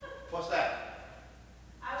What's that?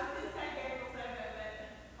 I was going to say Gabriel Soto, but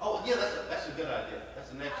Oh, yeah, that's a good idea. That's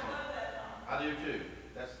the next I one. love that song. I do too.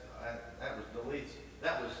 That was the lead.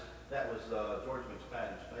 That was George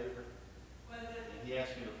McSpadden's favorite. Was it? And he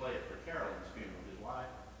asked me to play it for Carolyn's funeral, his wife.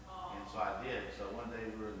 Oh. And so I did. So one day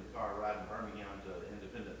we were in the car riding Birmingham to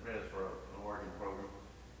Independent Press for an organ program.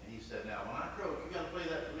 And he said, now when I croak, you got to play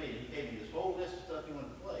that for me. And he gave me this whole list of stuff he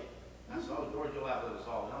wanted to play. And I said, oh, George, you'll outlive us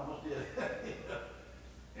all. And I almost did.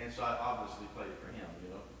 And so I obviously played it for him, you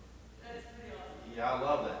know. That's pretty awesome. Yeah, I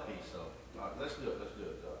love that piece. So let's do it. Let's